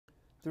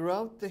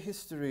Throughout the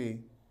history,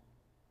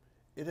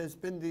 it has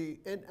been the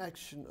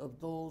inaction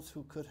of those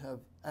who could have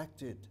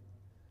acted,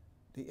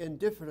 the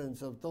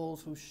indifference of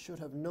those who should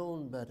have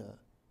known better,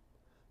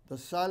 the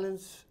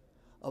silence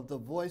of the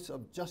voice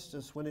of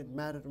justice when it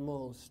mattered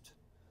most,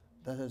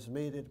 that has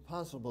made it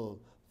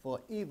possible for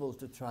evil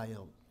to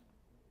triumph.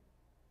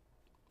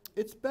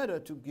 It's better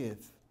to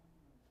give.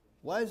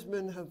 Wise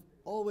men have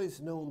always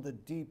known the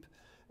deep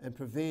and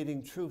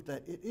pervading truth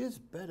that it is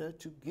better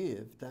to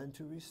give than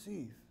to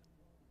receive.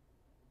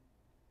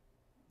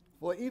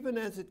 For even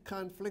as it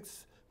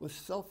conflicts with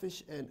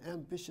selfish and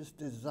ambitious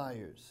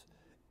desires,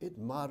 it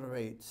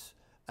moderates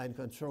and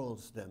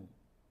controls them.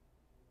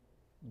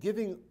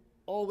 Giving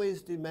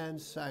always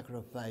demands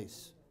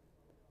sacrifice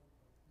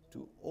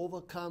to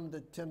overcome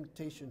the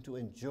temptation to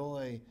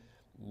enjoy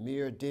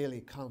mere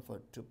daily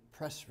comfort, to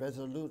press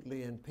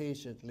resolutely and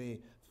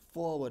patiently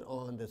forward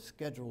on the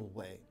scheduled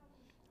way,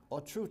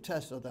 or true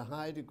test of the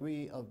high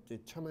degree of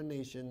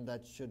determination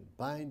that should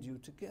bind you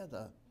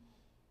together.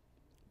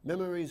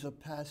 Memories of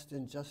past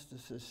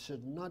injustices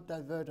should not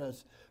divert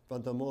us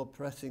from the more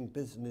pressing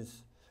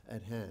business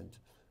at hand.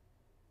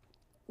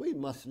 We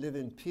must live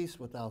in peace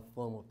with our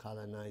former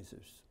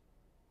colonizers,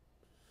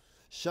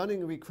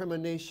 shunning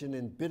recrimination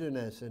and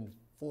bitterness and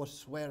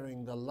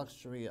forswearing the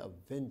luxury of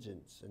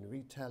vengeance and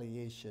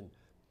retaliation,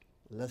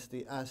 lest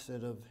the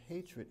acid of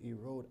hatred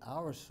erode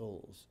our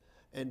souls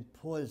and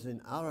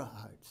poison our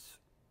hearts.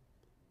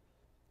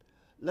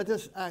 Let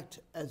us act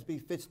as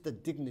befits the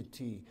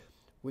dignity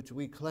which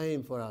we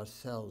claim for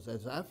ourselves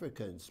as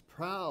Africans,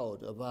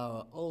 proud of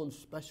our own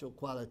special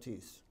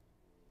qualities,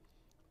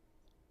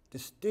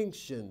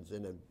 distinctions,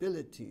 and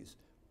abilities.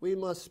 We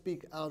must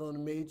speak out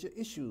on major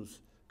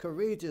issues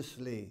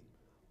courageously,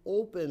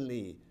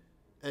 openly,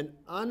 and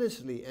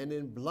honestly, and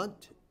in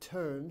blunt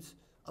terms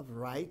of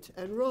right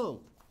and wrong.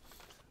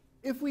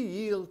 If we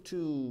yield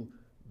to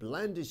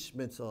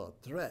blandishments or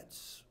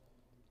threats,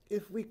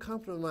 if we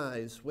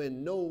compromise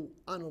when no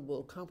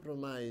honorable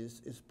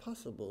compromise is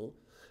possible,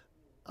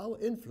 our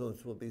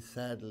influence will be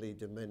sadly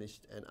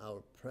diminished and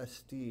our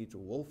prestige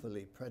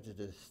woefully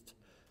prejudiced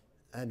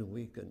and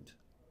weakened.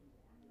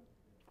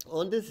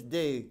 On this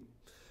day,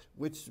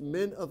 which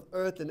men of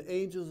earth and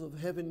angels of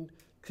heaven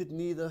could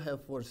neither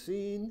have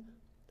foreseen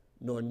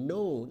nor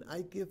known,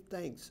 I give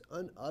thanks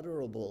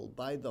unutterable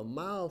by the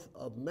mouth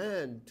of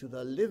man to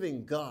the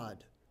living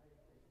God,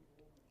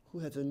 who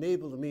has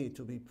enabled me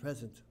to be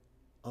present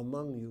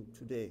among you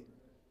today.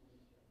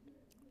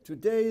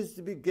 Today is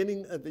the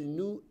beginning of a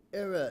new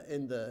era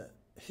in the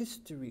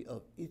history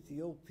of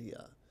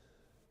Ethiopia.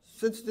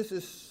 Since this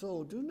is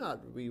so, do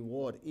not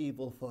reward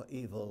evil for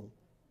evil.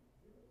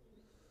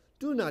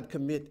 Do not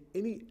commit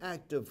any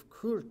act of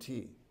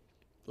cruelty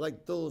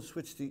like those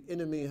which the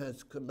enemy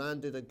has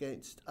commanded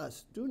against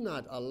us. Do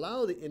not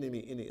allow the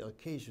enemy any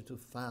occasion to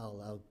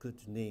foul our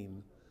good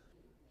name.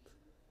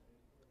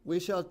 We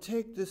shall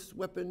take this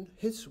weapon,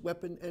 his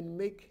weapon, and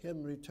make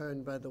him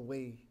return by the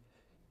way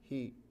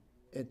he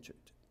entered.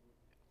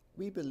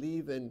 We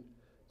believe in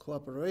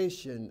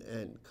cooperation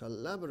and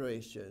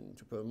collaboration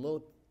to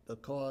promote the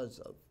cause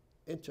of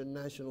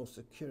international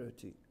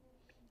security,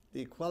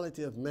 the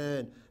equality of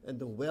man, and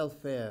the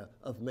welfare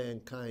of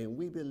mankind.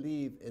 We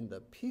believe in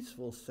the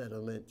peaceful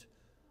settlement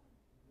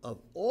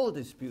of all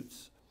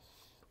disputes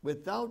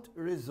without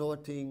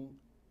resorting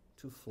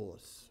to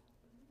force.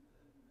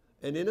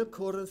 And in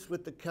accordance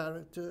with the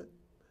character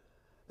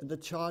and the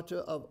charter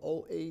of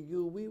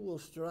OAU, we will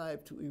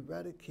strive to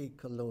eradicate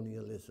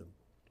colonialism,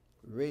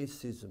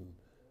 racism,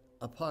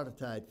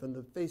 apartheid from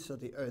the face of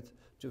the earth,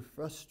 to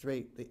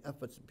frustrate the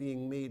efforts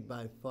being made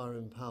by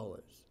foreign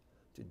powers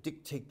to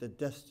dictate the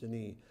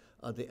destiny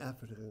of the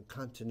African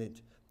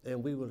continent,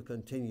 and we will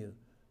continue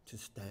to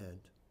stand.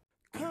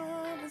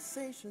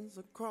 Conversations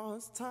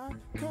across time,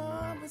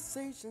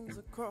 conversations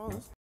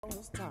across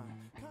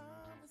time,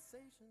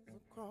 conversations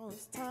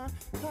across time,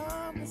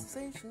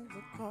 conversations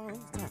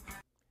across time.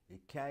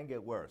 It can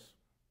get worse.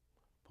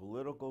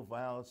 Political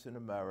violence in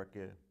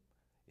America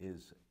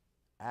is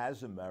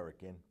as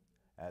American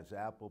as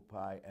apple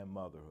pie and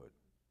motherhood.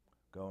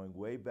 Going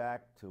way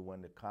back to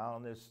when the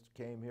colonists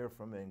came here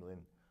from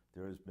England,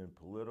 there has been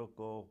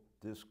political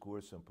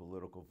discourse and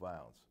political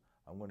violence.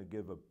 I'm going to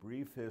give a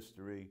brief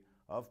history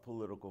of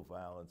political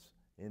violence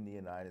in the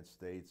United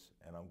States,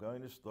 and I'm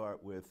going to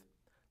start with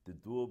the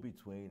duel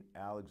between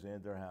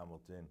Alexander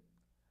Hamilton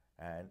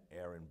and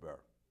Aaron Burr.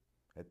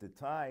 At the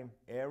time,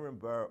 Aaron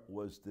Burr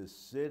was the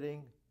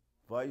sitting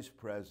Vice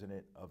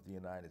President of the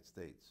United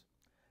States,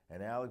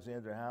 and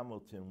Alexander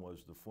Hamilton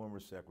was the former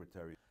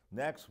Secretary.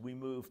 Next, we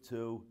move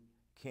to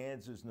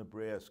Kansas,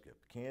 Nebraska.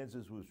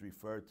 Kansas was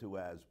referred to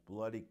as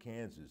Bloody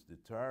Kansas. The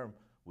term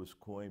was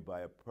coined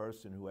by a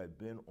person who had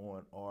been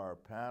on our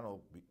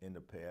panel in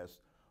the past,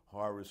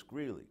 Horace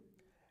Greeley.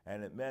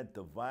 And it meant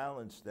the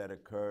violence that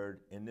occurred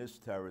in this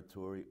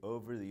territory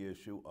over the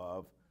issue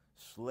of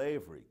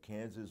slavery.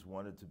 Kansas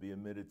wanted to be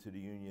admitted to the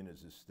Union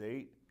as a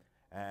state,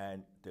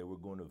 and they were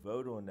going to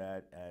vote on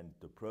that, and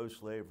the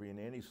pro-slavery and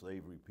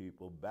anti-slavery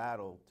people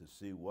battled to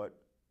see what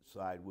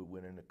side would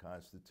win in the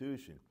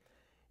Constitution.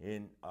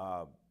 in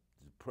the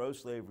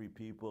pro-slavery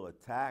people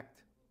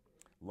attacked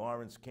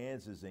Lawrence,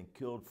 Kansas, and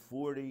killed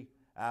 40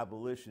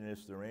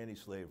 abolitionists or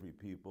anti-slavery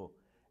people.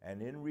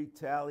 And in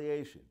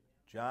retaliation,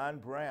 John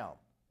Brown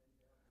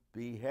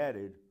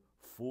beheaded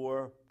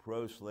 4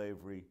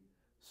 pro-slavery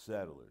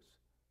settlers.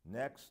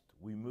 Next,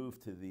 we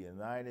move to the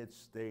United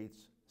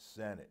States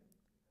Senate.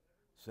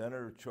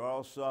 Senator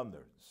Charles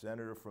Sumner,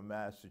 senator from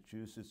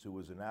Massachusetts, who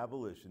was an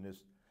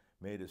abolitionist,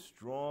 made a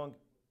strong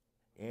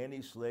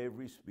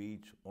anti-slavery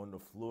speech on the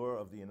floor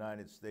of the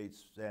United States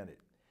Senate.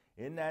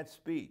 In that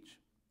speech,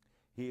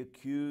 he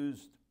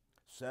accused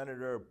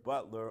Senator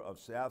Butler of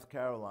South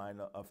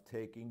Carolina of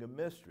taking a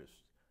mistress,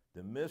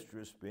 the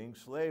mistress being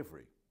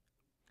slavery.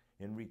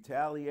 In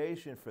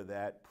retaliation for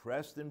that,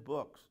 Preston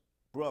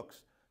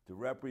Brooks, the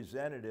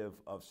representative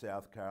of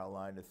South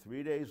Carolina,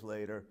 3 days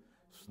later,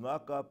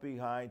 snuck up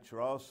behind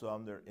Charles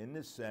Sumner in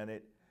the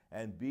Senate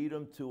and beat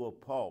him to a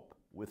pulp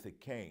with a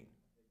cane.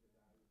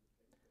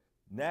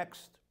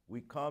 Next,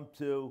 we come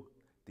to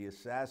the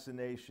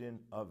assassination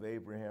of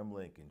Abraham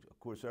Lincoln. Of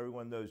course,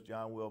 everyone knows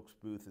John Wilkes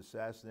Booth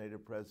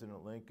assassinated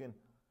President Lincoln.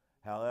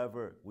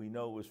 However, we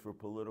know it was for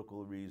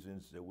political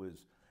reasons. It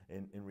was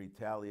in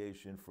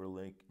retaliation for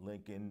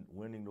Lincoln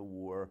winning the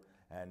war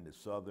and the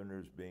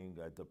Southerners being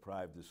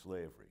deprived of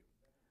slavery.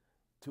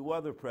 2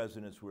 other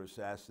presidents were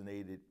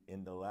assassinated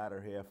in the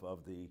latter half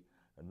of the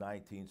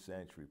 19th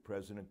century.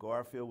 President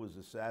Garfield was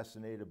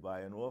assassinated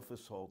by an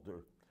office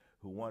holder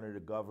who wanted a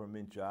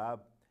government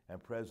job,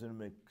 and President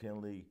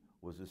McKinley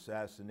was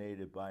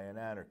assassinated by an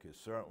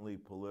anarchist, certainly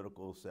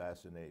political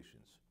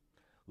assassinations.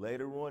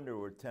 Later on, there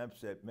were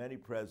attempts at many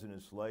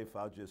presidents' life.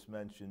 I'll just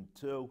mention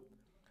 2.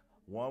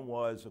 One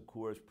was, of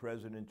course,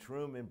 President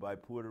Truman by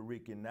Puerto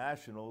Rican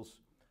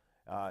nationals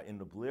in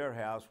the Blair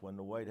House when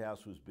the White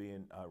House was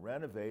being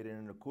renovated.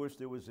 And of course,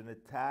 there was an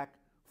attack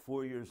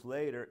 4 years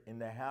later in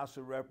the House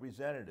of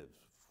Representatives.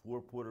 4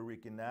 Puerto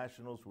Rican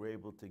nationals were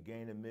able to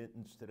gain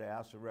admittance to the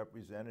House of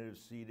Representatives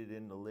seated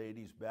in the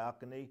ladies'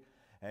 balcony,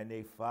 and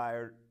they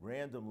fired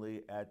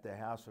randomly at the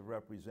House of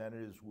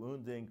Representatives,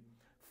 wounding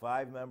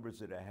 5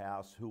 members of the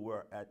House who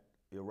were,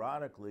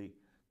 ironically,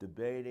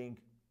 debating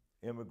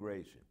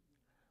immigration.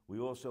 We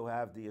also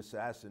have the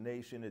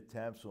assassination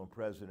attempts on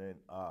President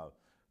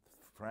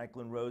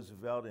Franklin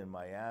Roosevelt in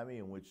Miami,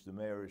 in which the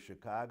mayor of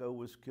Chicago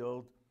was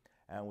killed.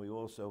 And we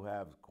also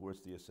have, of course,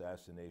 the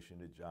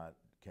assassination of John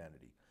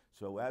Kennedy.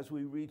 So as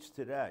we reach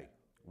today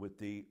with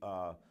the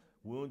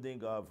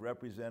wounding of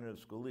Representative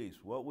Scalise,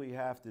 what we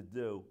have to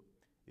do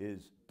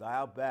is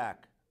dial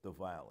back the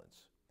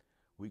violence.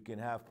 We can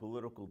have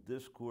political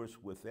discourse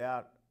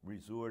without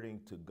resorting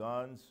to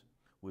guns,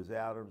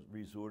 without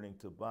resorting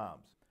to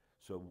bombs.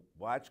 So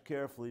watch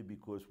carefully,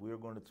 because we're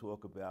going to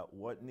talk about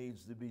what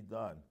needs to be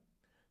done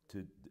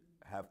to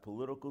have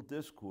political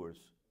discourse,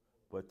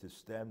 but to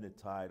stem the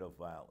tide of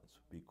violence,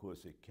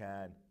 because it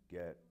can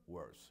get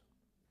worse.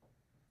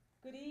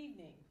 Good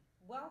evening.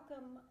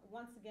 Welcome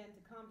once again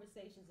to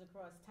Conversations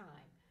Across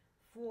Time.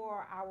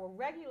 For our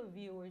regular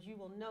viewers, you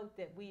will note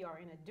that we are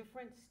in a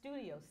different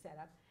studio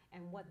setup,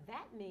 and what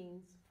that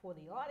means for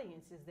the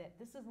audience is that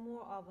this is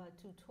more of a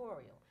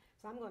tutorial.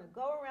 So I'm going to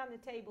go around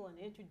the table and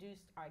introduce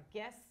our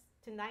guests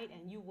tonight,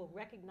 and you will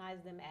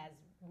recognize them as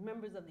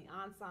members of the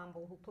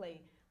ensemble who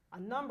play a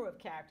number of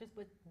characters,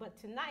 but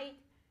tonight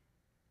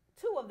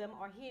 2 of them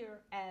are here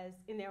as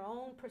in their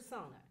own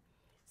persona.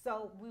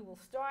 So we will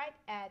start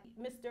at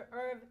Mr.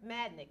 Irv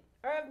Madnick,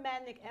 Irv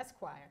Madnick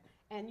Esquire.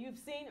 And you've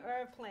seen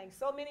Irv playing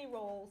so many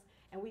roles,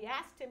 and we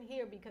asked him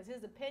here because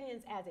his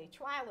opinions as a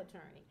trial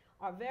attorney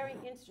are very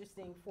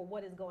interesting for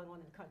what is going on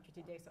in the country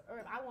today. So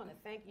Irv, I want to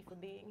thank you for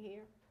being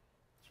here.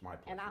 It's my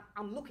pleasure. And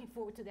I'm looking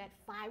forward to that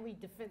fiery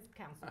defense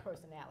counsel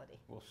personality.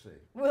 We'll see.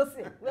 We'll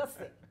see, we'll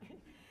see.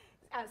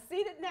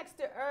 Seated next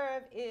to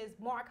Irv is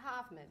Mark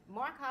Hoffman.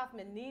 Mark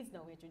Hoffman needs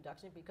no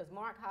introduction because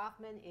Mark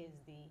Hoffman is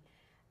the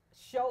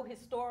show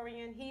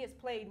historian. He has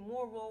played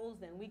more roles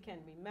than we can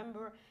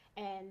remember,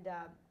 and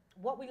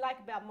what we like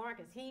about Mark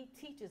is he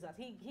teaches us.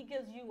 He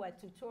gives you a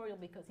tutorial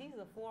because he's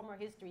a former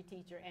history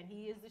teacher and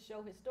he is the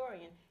show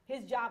historian.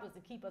 His job is to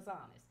keep us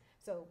honest.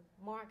 So,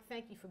 Mark,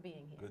 thank you for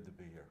being here. Good to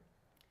be here.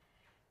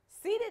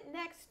 Seated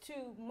next to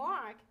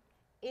Mark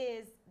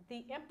is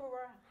the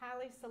Emperor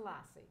Hailee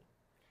Salassie.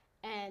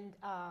 And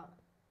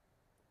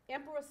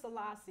Emperor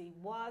Salassie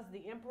was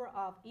the Emperor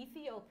of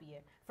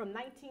Ethiopia from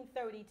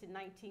 1930 to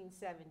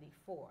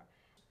 1974.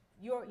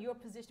 Your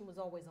position was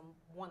always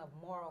one of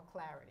moral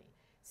clarity.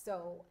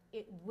 So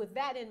with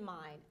that in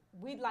mind,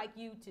 we'd like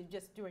you to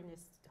just, during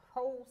this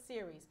whole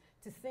series,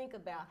 to think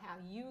about how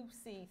you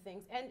see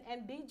things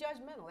and be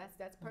judgmental.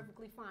 That's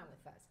perfectly fine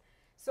with us.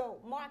 So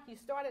Mark, you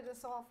started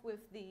us off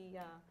with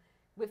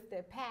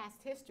the past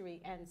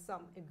history and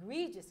some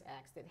egregious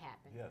acts that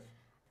happened. Yes.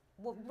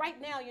 Well, right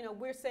now, you know,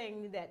 we're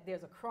saying that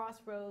there's a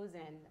crossroads,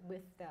 and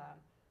with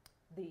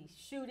the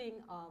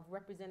shooting of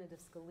Representative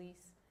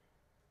Scalise,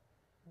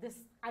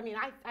 I mean,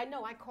 I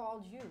know I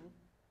called you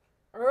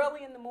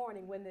early in the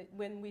morning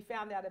when we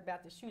found out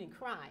about the shooting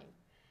crime,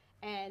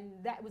 and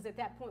that was at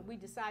that point we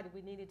decided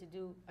we needed to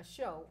do a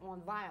show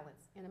on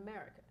violence in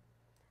America.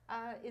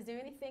 Is there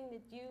anything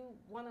that you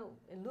want to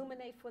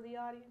illuminate for the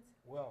audience?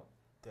 Well,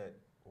 that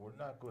we're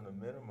not going to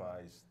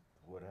minimize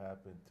what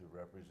happened to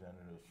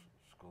Representative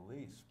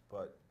Scalise,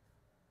 but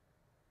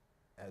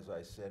as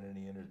I said in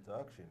the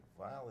introduction,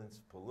 violence,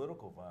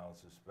 political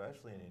violence,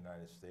 especially in the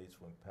United States,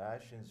 when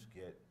passions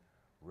get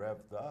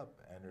revved up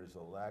and there's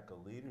a lack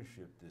of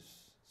leadership to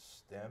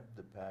stem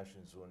the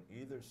passions on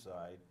either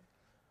side,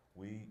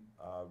 we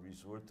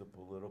resort to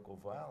political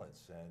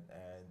violence.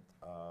 And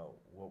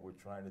what we're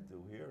trying to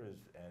do here is,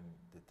 and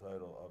the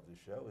title of the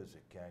show is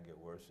It Can Get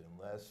Worse,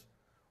 unless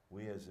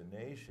we as a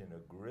nation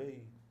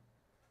agree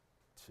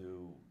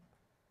to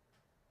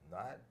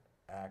not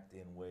act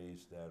in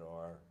ways that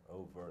are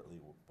overtly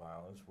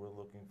violence. We're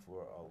looking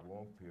for a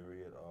long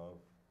period of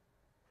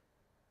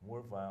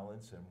more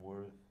violence and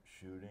more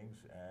shootings,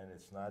 and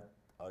it's not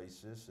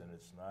ISIS and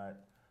it's not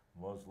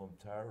Muslim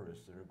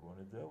terrorists that are going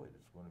to do it.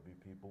 It's going to be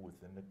people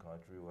within the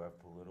country who have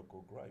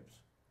political gripes.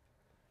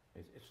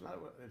 It's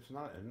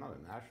not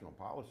a national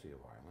policy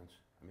of violence.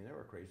 I mean, there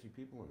are crazy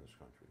people in this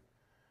country,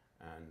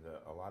 and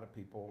a lot of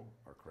people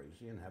are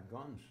crazy and have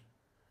guns,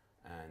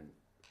 and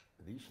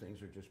these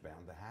things are just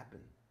bound to happen.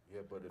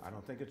 Yeah, but if I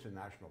don't think it's a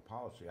national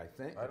policy. I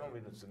don't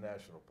mean it's a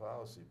national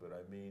policy, but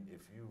I mean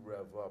if you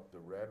rev up the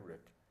rhetoric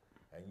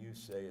and you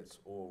say it's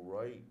all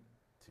right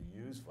to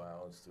use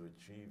violence to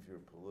achieve your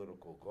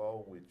political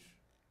goal, which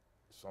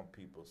some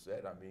people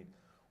said. I mean,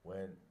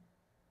 when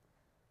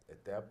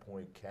at that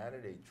point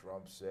candidate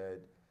Trump said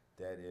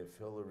that if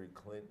Hillary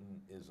Clinton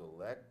is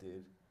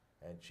elected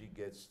and she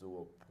gets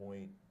to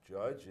appoint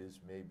judges,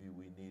 maybe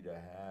we need to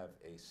have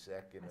a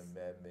Second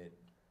Amendment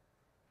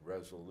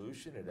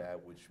resolution of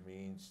that, which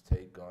means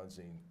take guns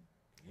and,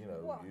 you know,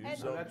 Well, use and-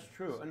 them. No, that's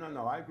true.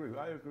 No, I agree.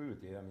 I agree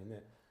with you. I mean,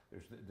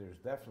 there's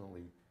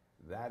definitely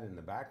that in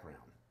the background.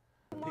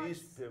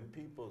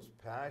 People's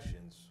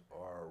passions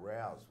are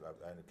aroused,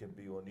 and it can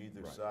be on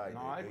either Right. side.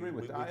 No, I agree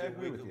with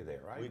you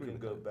there. I We agree can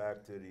with go that.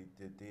 back to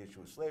the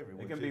issue of slavery. It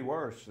which can be is-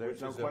 worse. There's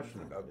which no is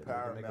question a about it. It can make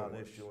it paramount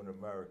worse. issue in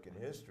American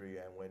history,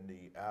 and when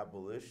the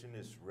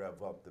abolitionists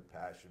rev up the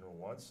passion on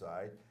one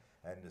side,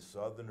 and the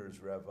Southerners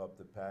rev up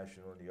the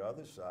passion on the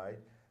other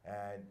side,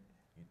 and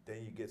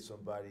then you get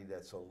somebody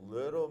that's a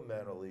little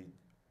mentally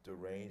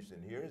deranged,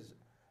 and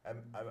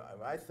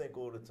I think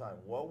all the time,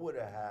 what would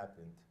have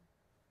happened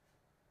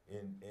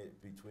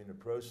between the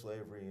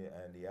pro-slavery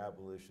and the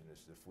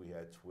abolitionists if we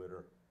had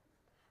Twitter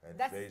and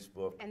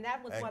Facebook And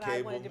that was and what I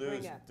cable wanted to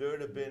bring news? up. There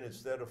would have been,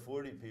 instead of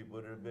 40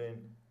 people, there would have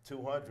been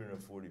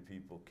 240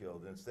 people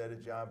killed. Instead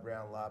of John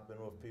Brown lopping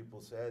off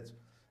people's heads,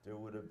 there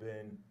would have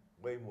been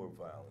way more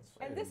violence.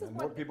 And this is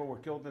more what- people were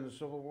killed in the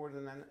Civil War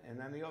than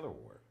in any other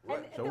war.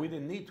 Right. So we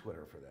didn't need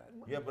Twitter for that.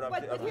 Yeah, but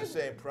But I'm here's- just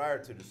saying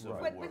prior to the Civil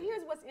War. But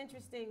here's what's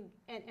interesting,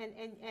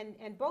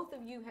 and both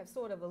of you have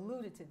sort of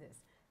alluded to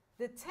this.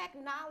 The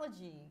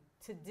technology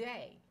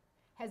today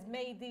has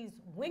made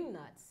these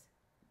wingnuts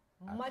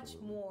much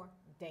Absolutely. more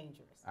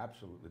dangerous.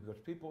 Absolutely, because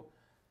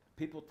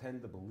people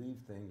tend to believe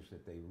things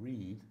that they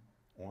read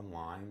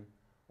online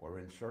or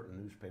in certain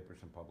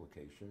newspapers and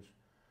publications.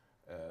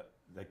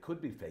 They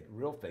could be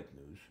real fake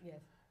news.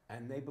 Yes.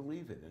 And they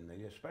believe it, and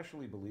they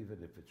especially believe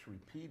it if it's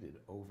repeated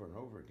over and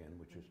over again,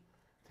 which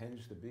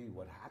tends to be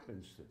what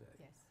happens today.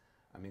 Yes.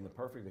 I mean, the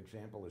perfect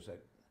example is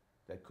that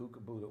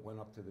kookaboo that went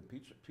up to the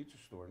pizza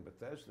store in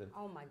Bethesda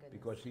Oh my goodness.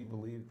 because he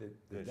believed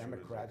that the Yeah, she was,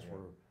 Democrats yeah.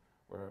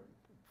 were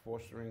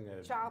fostering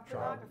Child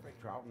pornography.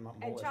 child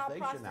And child molestation out of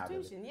it.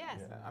 prostitution,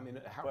 yes. Yeah. I mean,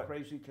 how But-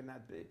 crazy can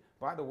that be?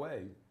 By the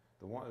way,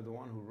 the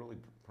one who really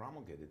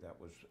promulgated that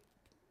was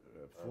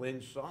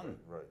Flynn's son.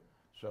 Right.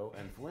 So,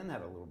 and Flynn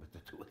had a little bit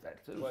to do with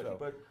that too. But- so,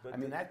 but I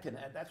mean,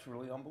 the- that's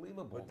really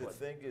unbelievable. But the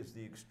thing is,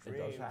 the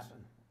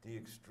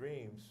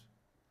extremes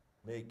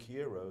make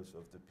heroes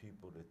of the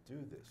people that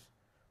do this.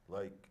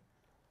 Like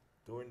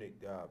during the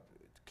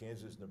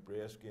Kansas,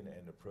 Nebraska,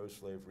 and the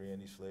pro-slavery,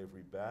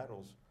 anti-slavery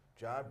battles,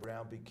 John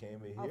Brown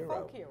became a A hero.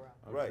 folk hero.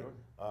 Oh, Right.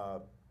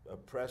 sure.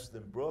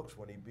 Preston Brooks,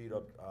 when he beat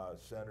up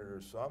Senator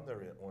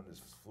Sumner on his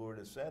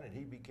Florida Senate,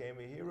 he became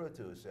a hero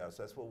to his house.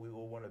 That's what we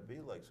all want to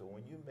be like. So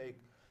when you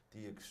make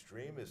the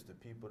extremists, the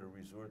people that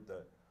resort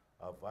to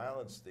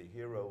violence, the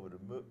hero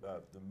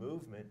of the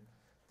movement,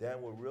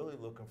 then we're really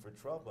looking for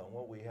trouble. And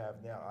what we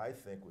have now, I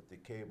think, with the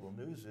cable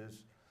news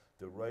is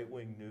the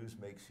right-wing news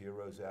makes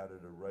heroes out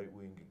of the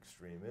right-wing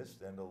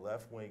extremists, and the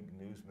left-wing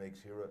news makes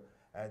heroes.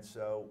 And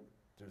so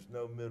there's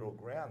no middle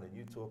ground. And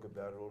you talk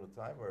about it all the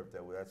time, Irv,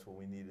 that's what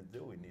we need to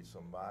do. We need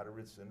some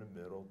moderates in the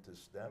middle to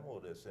stem all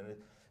this. And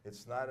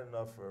it's not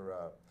enough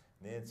for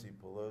Nancy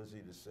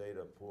Pelosi to say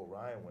to Paul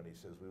Ryan when he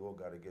says we all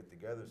got to get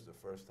together. It's the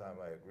first time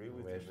I agree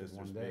with you, Lasted Mr.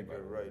 one day, by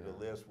Speaker. the way, Right, yeah.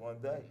 the last one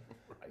day.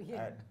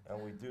 Yeah.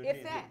 And we do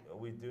If that.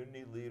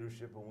 need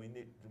leadership, and we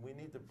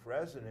need the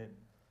president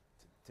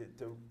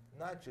to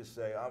not just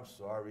say, I'm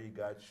sorry he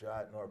got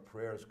shot, and our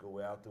prayers go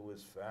out to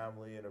his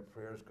family, and our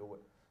prayers go.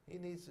 He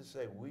needs to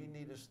say, we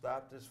need to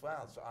stop this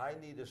violence. I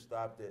need to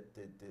stop the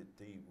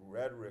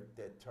rhetoric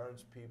that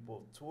turns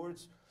people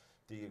towards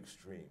the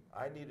extreme.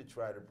 I need to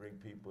try to bring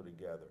people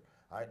together.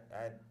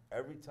 And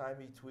every time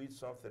he tweets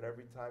something,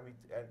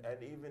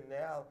 and even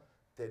now,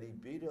 that he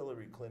beat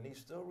Hillary Clinton, he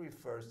still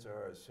refers to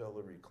her as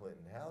Hillary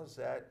Clinton. How's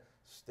that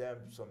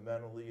stem some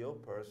mentally ill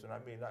person? I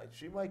mean,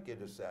 she might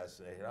get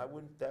assassinated.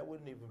 That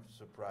wouldn't even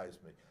surprise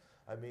me.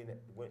 I mean,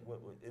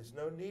 there's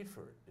no need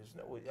for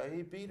it.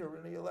 He beat her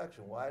in the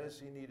election. Why does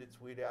he need to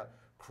tweet out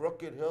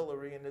crooked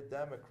Hillary and the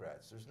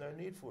Democrats? There's no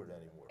need for it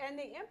anymore. And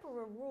the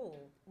emperor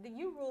ruled.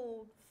 You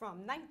ruled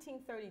from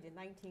 1930 to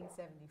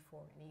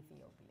 1974 in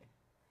Ethiopia.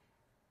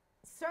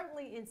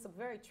 Certainly in some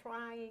very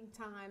trying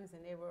times,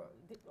 and there were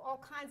all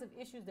kinds of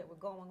issues that were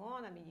going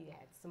on. I mean, you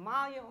had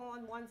Somalia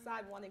on one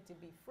side wanting to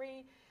be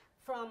free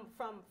from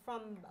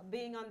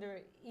being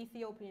under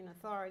Ethiopian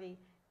authority,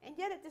 and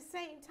yet at the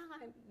same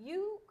time,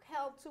 you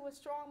held to a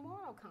strong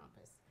moral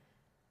compass.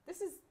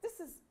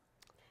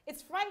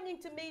 It's frightening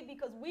to me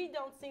because we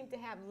don't seem to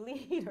have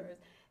leaders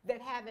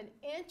that have an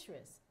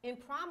interest in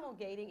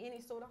promulgating any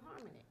sort of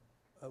harmony.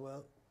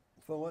 Well,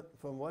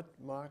 from what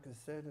Mark has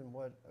said and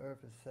what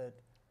Irv has said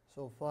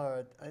so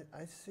far,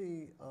 I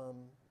see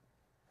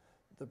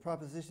the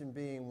proposition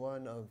being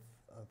one of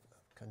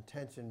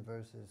contention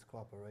versus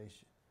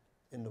cooperation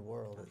in the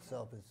world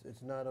itself.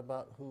 It's not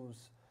about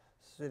who's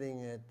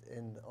sitting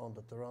on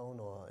the throne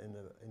or in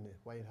the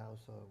White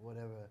House or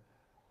whatever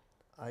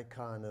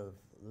icon of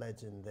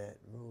legend that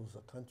rules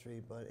a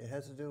country, but it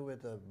has to do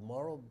with the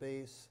moral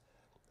base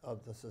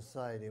of the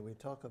society. We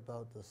talk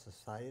about the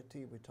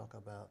society, we talk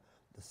about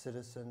the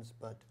citizens,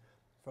 but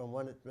from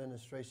one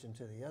administration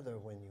to the other,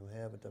 when you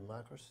have a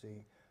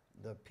democracy,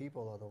 the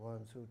people are the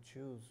ones who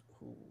choose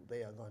who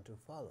they are going to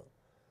follow.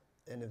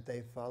 And if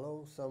they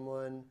follow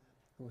someone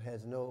who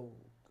has no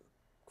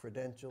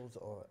credentials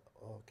or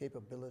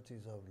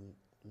capabilities of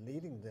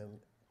leading them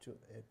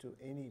to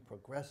any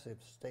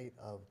progressive state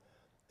of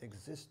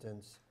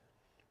existence,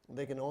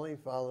 they can only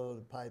follow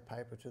the Pied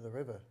Piper to the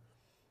river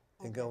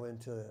and go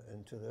into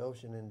the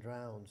ocean and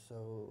drown.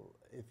 So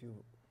if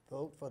you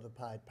vote for the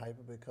Pied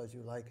Piper because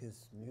you like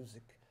his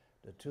music,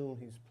 the tune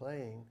he's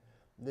playing,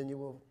 then you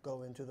will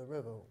go into the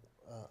river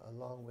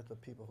along with the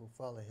people who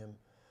follow him.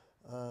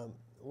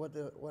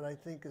 What I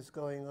think is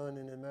going on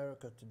in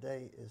America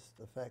today is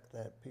the fact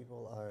that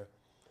people are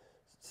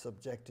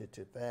subjected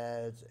to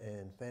fads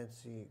and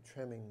fancy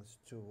trimmings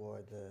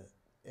toward the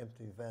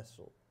empty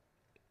vessel.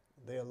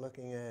 They are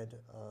looking at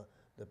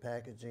the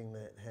packaging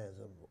that has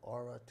an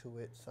aura to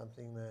it,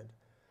 something that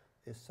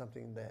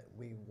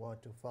we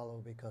want to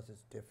follow because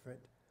it's different,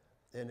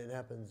 and it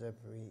happens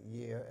every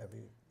year,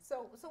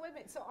 So wait a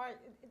minute. So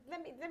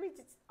let me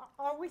just,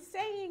 are we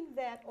saying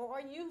that, or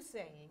are you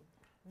saying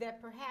that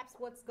perhaps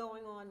what's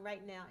going on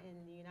right now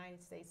in the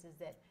United States is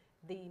that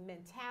the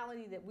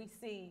mentality that we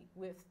see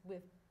with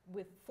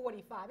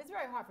 45, it's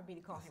very hard for me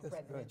to call him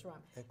President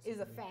Trump, is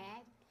a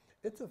fad?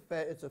 It's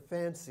a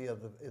fancy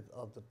of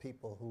the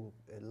people who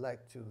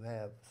elect to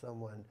have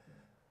someone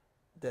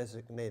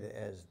designated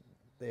as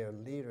their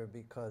leader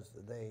because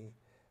they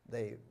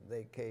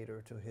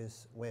cater to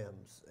his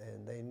whims,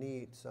 and they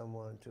need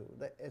someone to.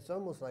 It's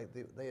almost like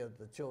they are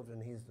the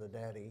children. He's the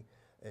daddy,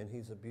 and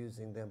he's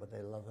abusing them, but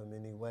they love him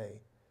anyway,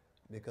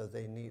 because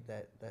they need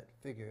that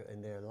figure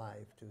in their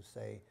life to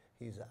say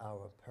he's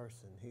our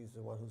person. He's the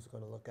one who's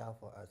going to look out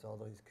for us,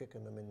 although he's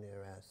kicking them in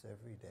their ass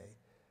every day.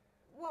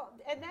 Well,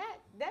 and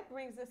that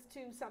brings us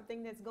to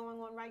something that's going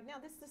on right now,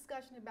 this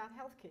discussion about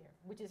health care,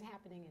 which is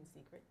happening in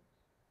secret.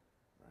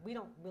 Right. We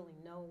don't really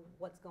know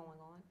what's going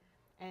on.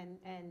 And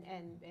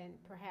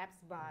perhaps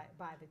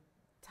by the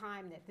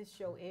time that this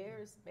show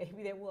airs,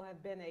 maybe there will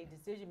have been a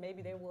decision,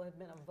 maybe there will have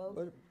been a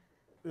vote.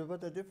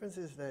 But the difference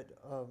is that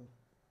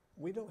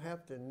we don't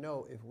have to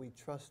know if we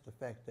trust the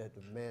fact that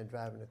the man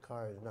driving the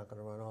car is not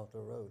going to run off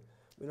the road.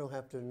 We don't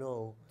have to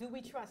know. Do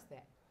we trust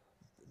that?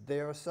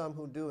 There are some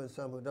who do and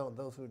some who don't.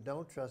 Those who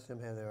don't trust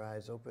him have their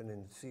eyes open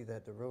and see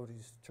that the road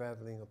he's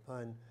traveling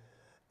upon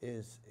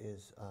is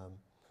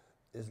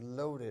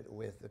loaded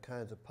with the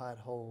kinds of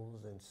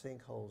potholes and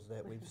sinkholes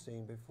that we've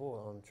seen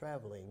before on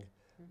traveling.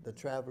 Mm-hmm. The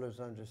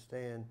travelers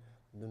understand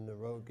when the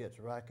road gets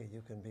rocky,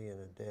 you can be in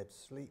a dead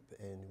sleep,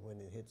 and when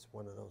it hits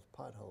one of those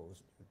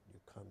potholes, you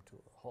come to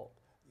a halt.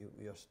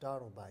 You're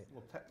startled by it.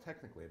 Well,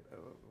 technically,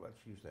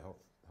 let's use the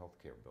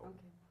healthcare bill.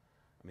 Okay.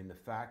 I mean, the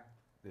fact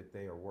that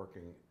they are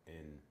working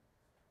in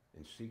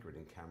secret,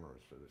 in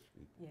cameras, so to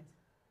speak, yes,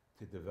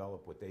 to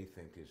develop what they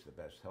think is the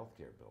best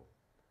healthcare bill.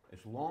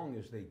 As long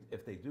as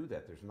if they do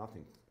that, there's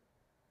nothing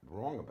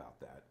wrong about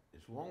that.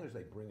 As long as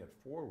they bring it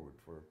forward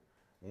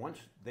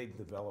once they've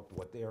developed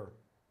what their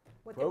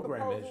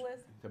program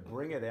is, to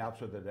bring it out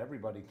so that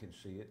everybody can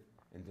see it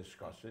and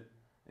discuss it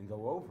and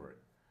go over it.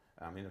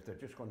 I mean, if they're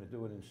just going to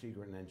do it in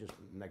secret and then just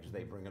next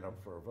day bring it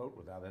up for a vote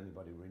without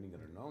anybody reading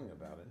it or knowing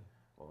about it,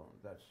 well,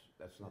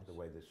 that's not the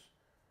way this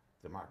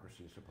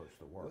democracy is supposed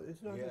to work.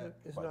 Well,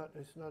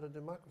 it's not a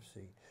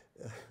democracy.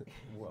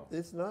 Well,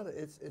 it's not.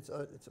 It's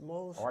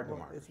most. Our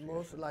democracy, it's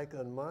most like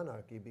a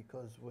monarchy,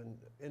 because when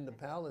in the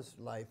palace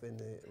life, in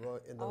the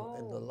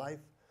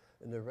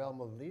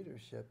realm of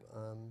leadership,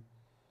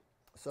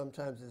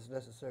 sometimes it's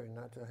necessary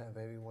not to have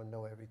everyone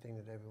know everything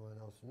that everyone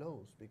else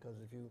knows, because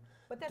if you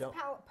But that's don't,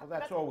 power. Well,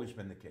 that's always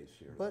been the case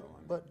here, but, though. I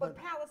mean. but, But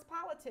palace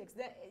politics.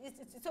 That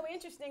it's so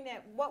interesting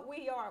that what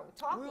we are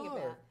talking We are.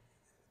 about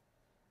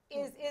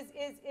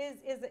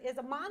is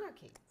a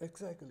monarchy.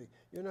 exactly.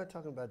 You're not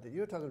talking about that.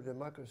 You're talking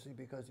democracy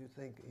because you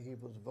think he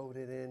was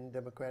voted in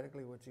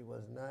democratically, which he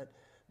was not,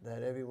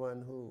 that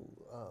everyone who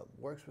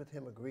works with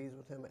him agrees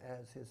with him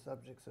as his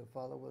subjects and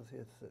followers,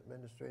 his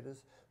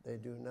administrators. They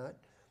do not.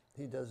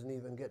 He doesn't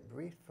even get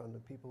briefed from the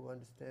people who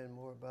understand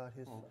more about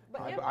his.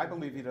 But I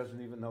believe he doesn't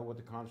even know what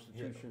the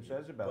Constitution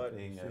says about but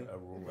being see, a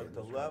ruler But in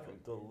the this level, country.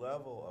 the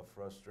level of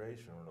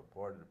frustration on the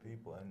part of the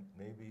people, and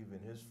maybe even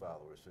his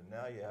followers. So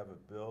now you have a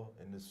bill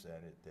in the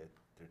Senate that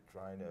they're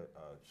trying to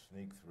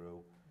sneak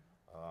through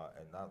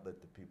and not let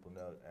the people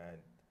know, and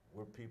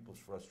where people's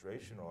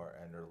frustration are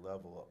and their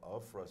level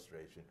of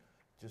frustration.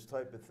 Just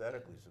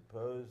hypothetically,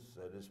 suppose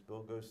this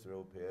bill goes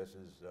through,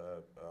 passes,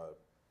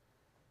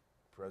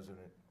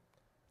 President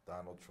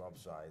Donald Trump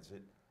signs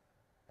it,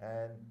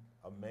 and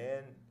a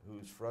man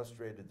who's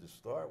frustrated to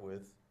start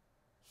with,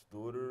 his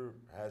daughter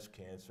has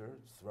cancer,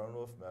 is thrown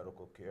off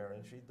medical care,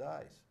 and she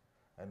dies.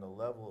 And the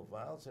level of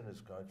violence in this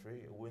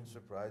country, it wouldn't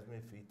surprise me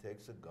if he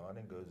takes a gun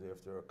and goes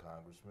after a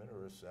congressman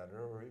or a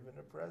senator or even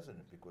a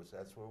president, because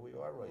that's where we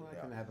are right Well, now.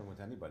 that can happen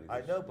with anybody. I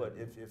This- know, but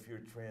if you're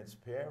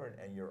transparent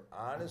and you're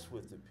honest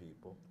with the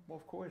people, Well,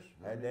 of course.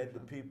 and then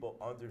the people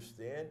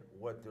understand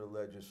what their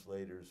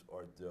legislators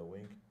are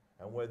doing,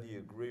 and whether you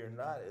agree or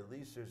not, at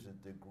least there's a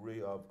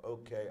degree of,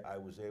 okay, I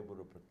was able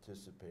to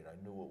participate. I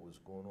knew what was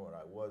going on.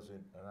 I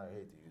wasn't, and I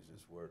hate to use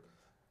this word,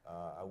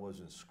 I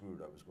wasn't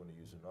screwed. I was going to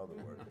use another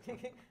word.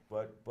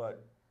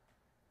 But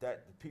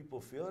that the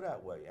people feel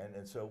that way.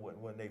 And so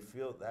when they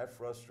feel that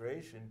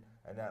frustration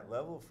and that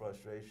level of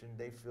frustration,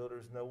 they feel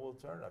there's no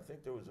alternative. I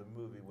think there was a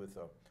movie with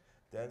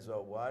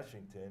Denzel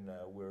Washington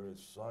where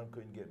his son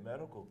couldn't get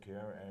medical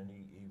care, and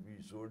he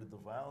resorted to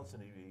violence,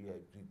 and he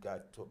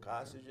took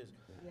hostages.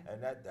 Yeah.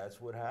 And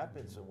that's what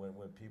happens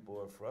when people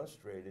are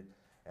frustrated.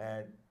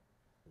 And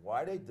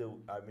why they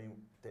do, I mean,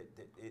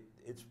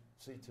 it's,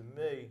 see, to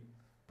me,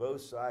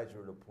 both sides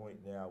are at a point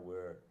now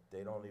where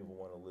they don't even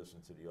want to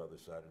listen to the other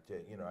side.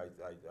 You know,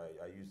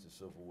 I used the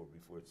Civil War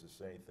before, it's the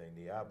same thing.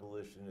 The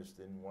abolitionists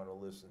didn't want to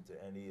listen to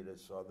any of the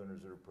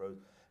Southerners that are pro,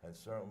 and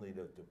certainly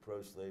the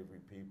pro-slavery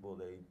people,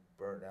 they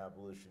burn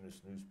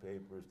abolitionist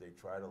newspapers, they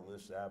try to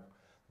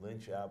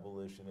lynch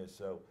abolitionists.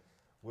 So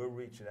we're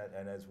reaching out,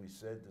 and as we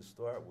said to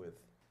start with,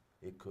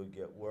 it could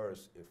get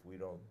worse if we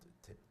don't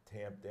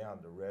tamp down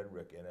the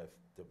rhetoric, and if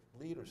the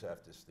leaders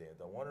have to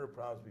stand up. One of the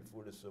problems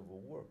before the Civil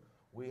War,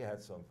 we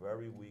had some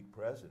very weak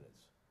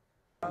presidents.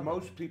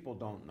 Most people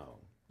don't know.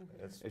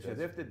 It's Is that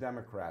if the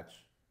Democrats,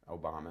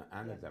 Obama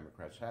and the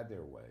Democrats, had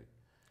their way,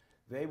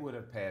 they would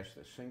have passed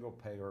a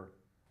single-payer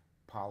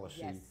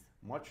policy, Yes.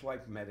 much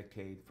like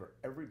Medicaid, for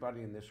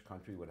everybody in this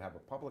country would have a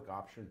public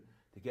option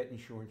to get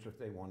insurance if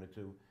they wanted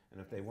to, and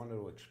if they wanted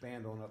to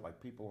expand on it like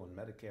people in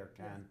Medicare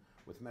can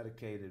with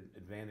Medicaid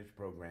Advantage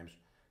programs,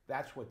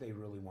 that's what they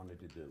really wanted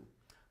to do.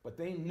 But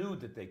they knew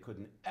that they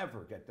couldn't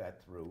ever get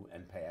that through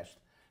and passed,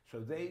 so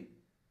they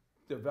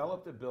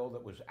developed a bill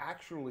that was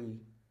actually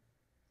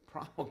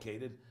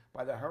promulgated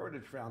by the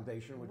Heritage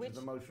Foundation, which is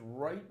the most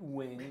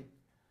right-wing,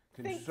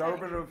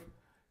 conservative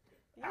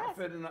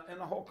outfit in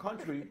the whole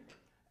country,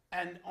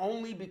 and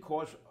only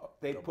because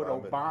they put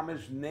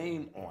Obama's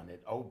name on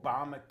it,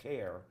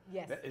 Obamacare.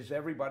 Yes. That is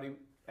everybody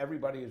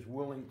is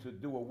willing to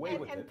do away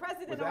with it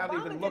President without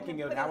Obama even looking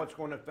didn't at put how his- it's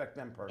going to affect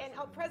them personally.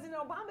 And President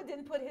Obama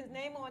didn't put his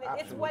name on it.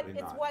 Absolutely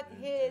It's not. what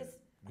his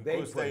They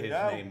Because put they his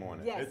know. name on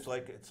it. Yes.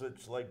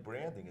 It's like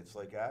branding. It's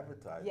like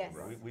advertising. Yes.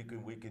 Right? We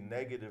can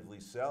negatively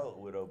sell it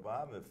with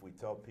Obama if we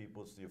tell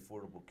people it's the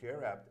Affordable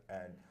Care Act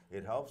and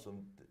it helps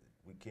them.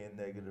 We can't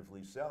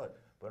negatively sell it.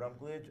 But I'm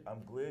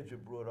glad you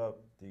brought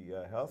up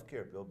the health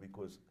care bill,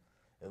 because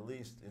at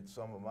least in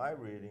some of my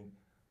reading,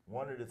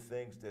 one of the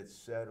things that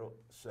set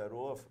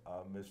off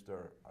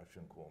Mr. I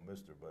shouldn't call him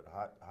Mr. but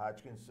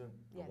Hodgkinson,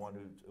 the Yes. one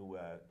who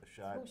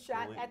shot who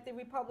shot Billy, at the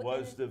Republican.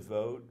 was the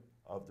vote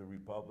of the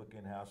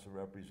Republican House of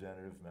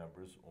Representative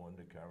members on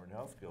the current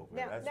health care bill.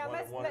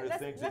 That's one of the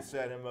things that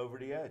set him over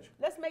the edge.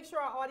 Let's make sure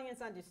our audience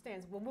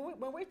understands. When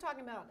we're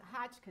talking about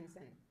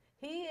Hodgkinson,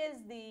 he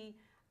is the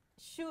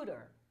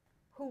shooter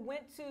who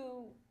went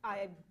to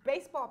a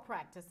baseball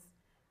practice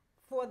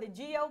for the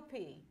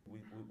GOP. We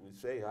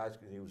say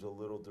Hodgkinson, he was a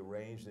little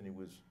deranged and he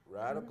was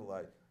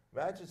radicalized.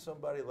 Imagine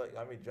somebody like,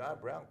 I mean, John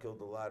Brown killed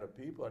a lot of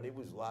people and he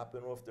was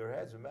lopping off their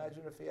heads.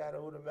 Imagine if he had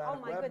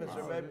automatic my weapons. goodness.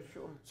 Or maybe,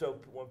 Sure. So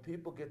when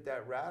people get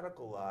that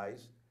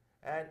radicalized,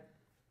 and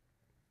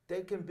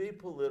they can be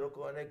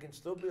political and they can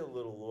still be a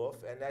little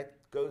off, and that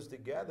goes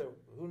together,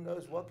 who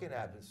knows what can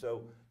happen.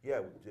 So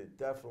yeah,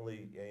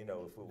 definitely, you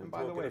know, if we're And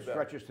by the way, it talking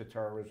about, stretches to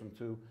terrorism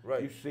too.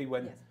 Right. You see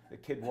when Yes. the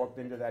kid walked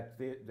into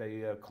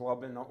the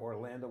club in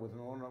Orlando with an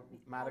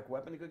automatic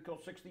weapon, he could kill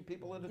 60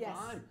 people at a Yes.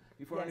 time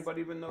before Yes.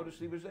 anybody even noticed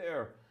he was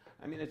there.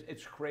 I mean,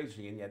 it's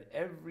crazy, and yet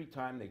every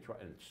time they try,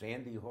 and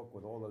Sandy Hook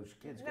with all those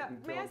kids Now,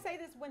 getting may I killed. say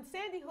this? When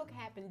Sandy Hook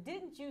happened,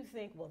 didn't you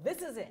think, well,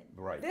 this is it?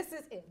 Right. This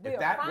is it. We If are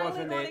that finally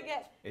wasn't going it, to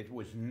get. it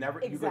was never,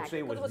 you could Exactly, say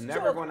it 'cause was it was never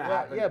children. going to Well,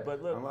 happen. yeah,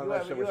 but look,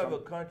 unless there you was have a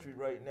some- country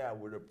right now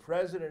where the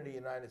president of the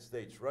United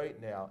States right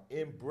now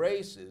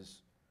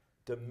embraces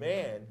the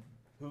man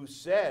who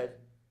said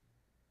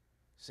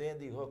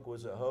Sandy Hook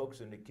was a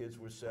hoax and the kids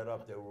were set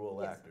up, they were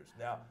all Yes. actors.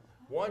 Now,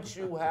 once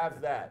you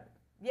have that,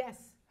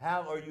 Yes.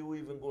 how are you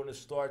even going to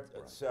start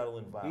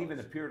settling violence? He even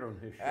appeared on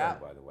his show, Al-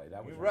 by the way.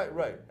 That was You're right,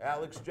 unbelievable. right.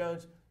 Alex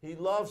Jones, he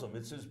loves him.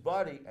 It's his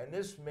buddy, and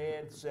this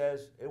man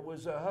says it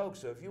was a hoax.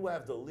 So if you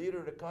have the leader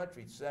of the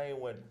country saying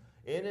when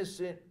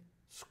innocent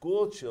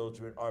school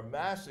children are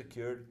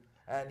massacred,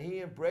 and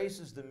he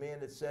embraces the man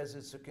that says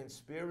it's a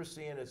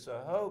conspiracy and it's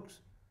a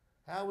hoax,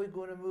 how are we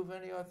going to move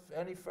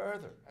any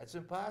further? That's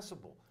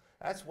impossible.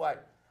 That's why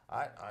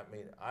I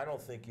mean I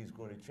don't think he's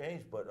going to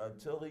change. But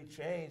until he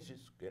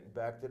changes, getting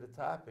back to the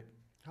topic,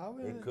 How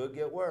is it could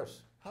get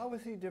worse. How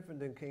is he different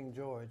than King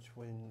George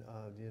when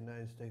the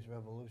United States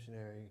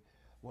Revolutionary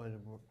wanted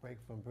to break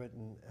from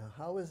Britain?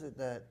 How is it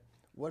that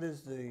what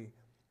is the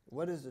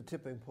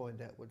tipping point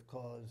that would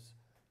cause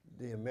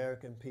the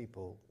American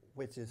people,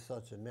 which is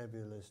such a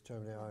nebulous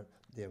term,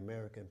 the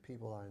American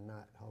people are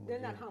not homogeneous.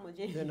 They're not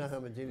homogeneous. They're not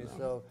homogeneous.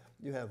 So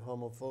you have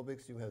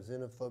homophobics, you have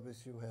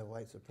xenophobics, you have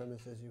white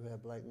supremacists, you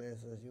have black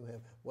nationalists, you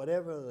have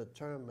whatever the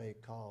term may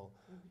call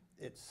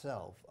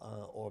itself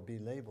or be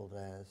labeled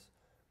as.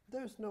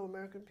 There's no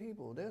American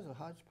people. There's a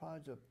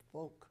hodgepodge of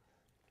folk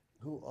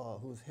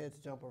whose heads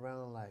jump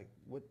around like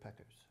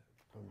woodpeckers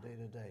from day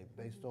to day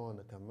based on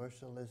the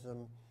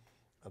commercialism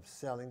of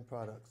selling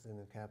products in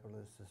a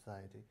capitalist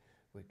society.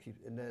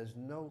 And there's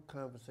no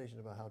conversation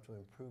about how to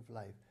improve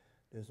life.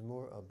 There's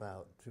more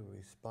about to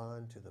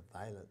respond to the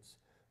violence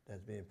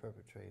that's being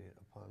perpetrated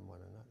upon one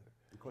another.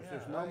 Because Yeah,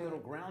 there's no middle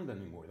ground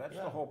anymore. That's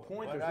Yeah, the whole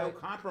point. but There's no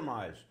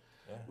compromise.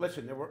 Yeah.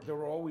 Listen, there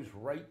were always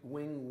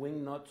right-wing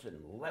wing-nuts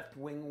and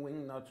left-wing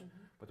wing-nuts,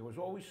 but there was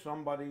always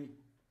somebody,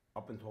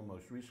 up until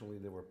most recently,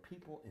 there were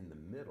people in the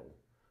middle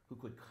who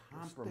could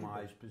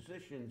compromise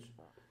positions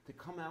to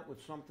come out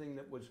with something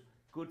that was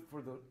good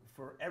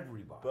for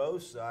everybody.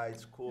 Both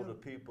sides call the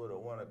people that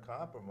want to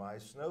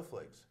compromise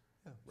snowflakes.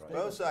 Right.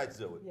 Both sides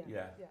do it.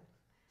 Yeah. Yeah.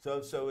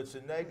 So it's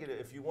a negative.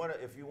 If you want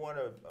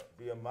to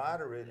be a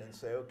moderate and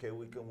say, okay,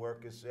 we can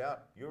work this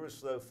out. You're a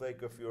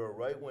snowflake if you're a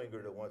right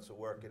winger that wants to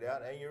work it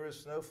out, and you're a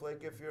snowflake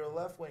if you're a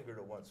left winger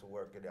that wants to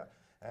work it out.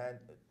 And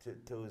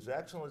to His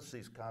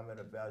Excellency's comment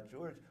about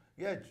George,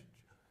 yeah,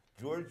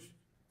 George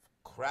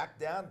cracked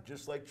down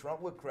just like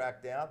Trump would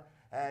crack down,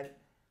 and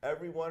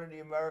every one of the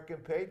American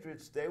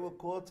patriots, they were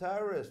called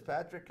terrorists.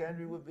 Patrick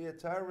Henry would be a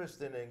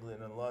terrorist in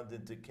England and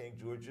London to King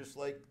George, just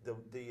like the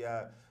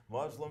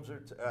Muslims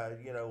are,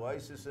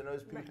 ISIS and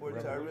those people are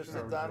terrorists to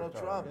Revolutionaries Donald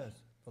are Trump.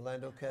 Yes,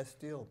 Philando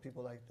Castile,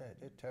 people like that,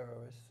 they're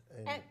terrorists,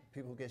 and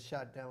people get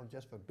shot down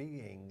just for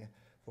being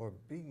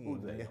Who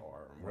they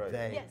are. Right.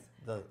 they, Yes.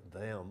 them,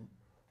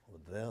 or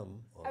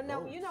them, or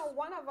No, those. you know,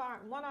 one of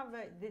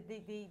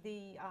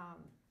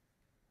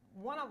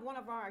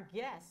our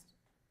guests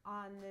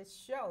on this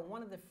show,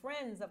 one of the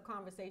friends of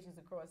Conversations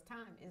Across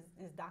Time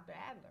is Dr.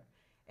 Adler.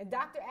 And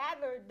Dr.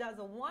 Adler does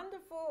a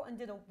wonderful and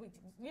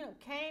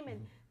came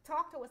and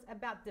talked to us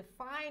about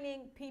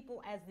defining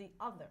people as the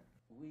other.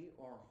 We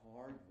are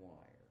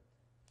hardwired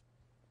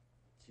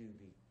to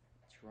be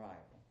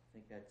tribal. I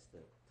think that's the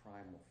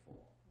primal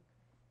fall.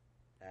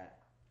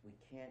 We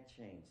can't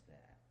change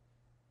that.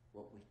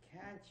 What we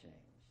can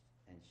change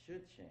and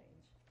should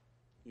change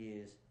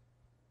is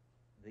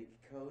the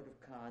code of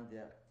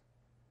conduct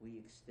we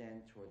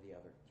extend toward the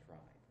other tribe,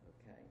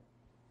 okay?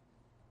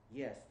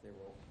 Yes, there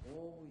will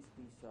always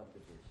be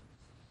subdivisions,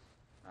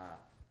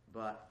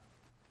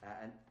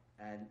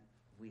 and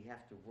we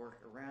have to work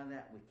around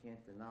that. We can't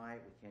deny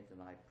it. We can't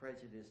deny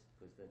prejudice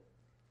because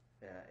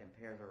that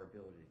impairs our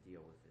ability to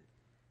deal with it.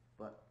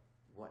 But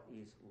what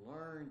is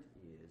learned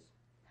is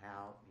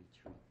how you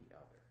treat the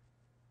other.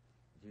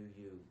 Do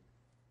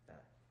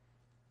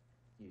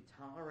you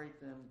tolerate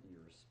them? Do you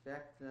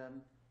respect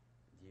them?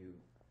 Do you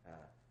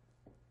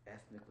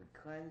ethnically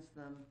cleanse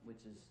them, which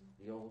is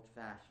the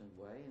old-fashioned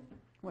way? And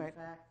in Right.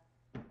 fact,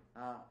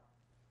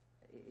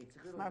 it's a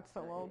good. It's not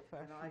so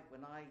old-fashioned. Well,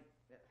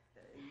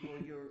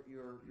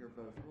 you're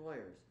both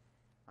lawyers.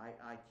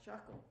 I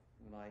chuckle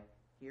when I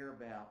hear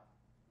about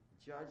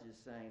judges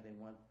saying they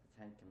want the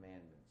Ten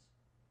Commandments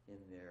in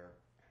their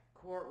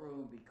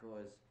courtroom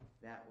because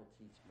that will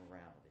teach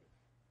morality.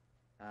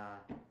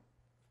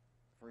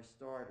 For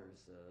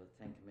starters,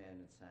 Ten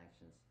Commandments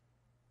sanctions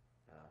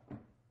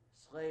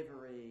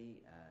slavery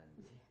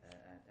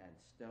and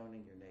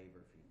stoning your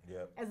neighbor if you.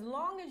 Yep. As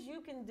long as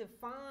you can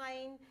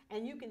define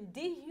and you can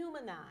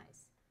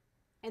dehumanize,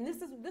 and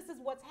this is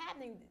what's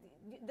happening,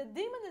 the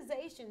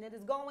demonization that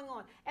is going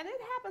on, and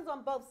it happens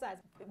on both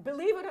sides.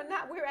 Believe it or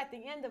not, we're at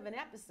the end of an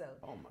episode.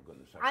 Oh my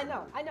goodness. I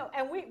know,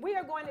 and we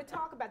are going to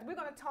talk about. We're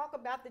going to talk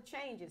about the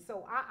changes.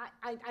 So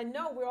I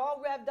know we're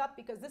all revved up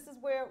because this is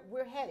where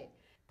we're headed.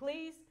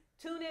 Please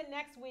tune in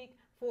next week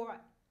for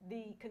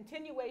the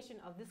continuation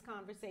of this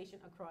conversation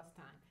across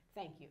time.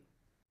 Thank you.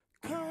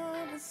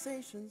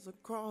 Conversations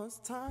across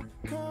time,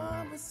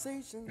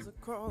 conversations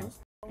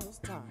across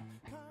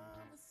time,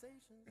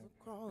 conversations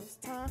across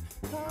time,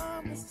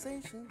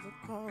 conversations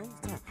across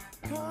time,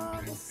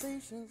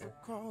 conversations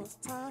across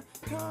time,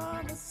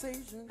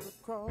 conversations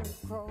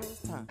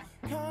across time,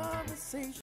 conversations.